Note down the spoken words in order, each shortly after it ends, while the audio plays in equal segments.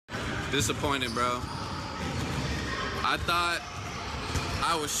Disappointed, bro. I thought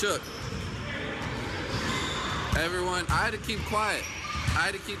I was shook. Everyone, I had to keep quiet. I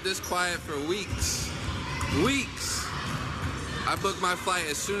had to keep this quiet for weeks. Weeks. I booked my flight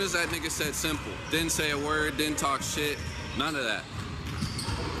as soon as that nigga said simple. Didn't say a word, didn't talk shit. None of that.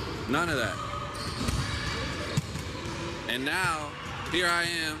 None of that. And now, here I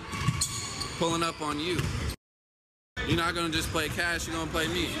am, pulling up on you. You're not gonna just play Cash, you're gonna play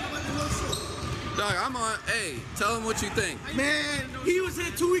me. Dog, I'm on, hey, tell him what you think. Man, he was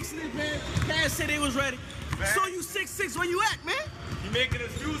here 2 weeks ago, man. Cash said they was ready. So you 6'6", where you at, man? You making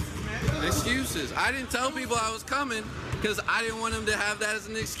excuses, man. Excuses. I didn't tell people I was coming because I didn't want them to have that as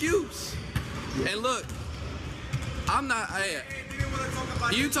an excuse. And look, I'm not,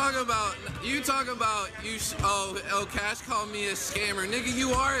 you talk about, Cash called me a scammer. Nigga,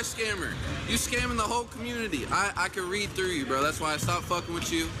 you are a scammer. You scamming the whole community. I could read through you, bro. That's why I stopped fucking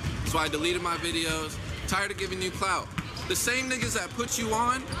with you. That's why I deleted my videos. Tired of giving you clout. The same niggas that put you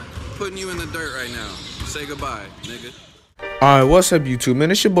on, putting you in the dirt right now. Say goodbye, nigga. Alright, what's up YouTube,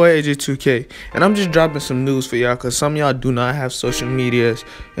 man? It's your boy AJ2K, and I'm just dropping some news for y'all because some of y'all do not have social medias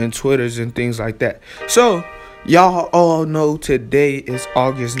and Twitters and things like that. So, y'all all know today is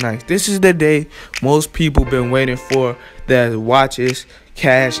August 9th. This is the day most people been waiting for that watches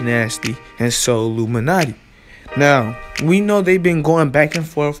CAHSNASTY and SOLLUMANITI. Now, we know they've been going back and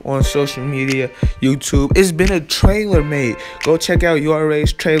forth on social media, YouTube. It's been a trailer made. Go check out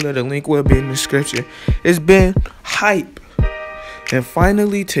URA's trailer. The link will be in the description. It's been hype. And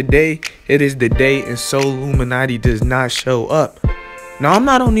finally, today, it is the day and SOLLUMANITI does not show up. Now, I'm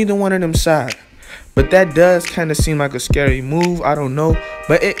not on either one of them sides. But that does kind of seem like a scary move. I don't know.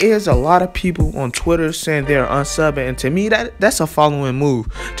 But it is a lot of people on Twitter saying they're unsubbing. And to me, that's a following move.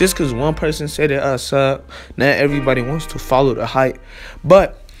 Just because one person said they're unsub, not everybody wants to follow the hype.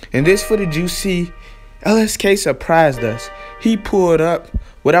 But in this footage, you see LSK surprised us. He pulled up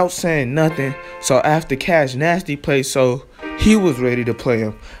without saying nothing. So after CAHSNASTY played, so he was ready to play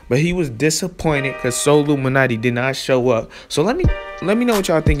him. But he was disappointed because SOLLUMANITI did not show up. So let me know what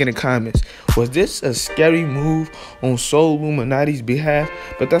y'all think in the comments. Was this a scary move on SOLLUMANITI's behalf?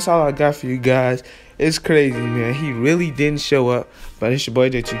 But that's all I got for you guys. It's crazy, man. He really didn't show up. But it's your boy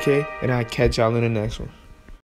J2K, and I'll catch y'all in the next one.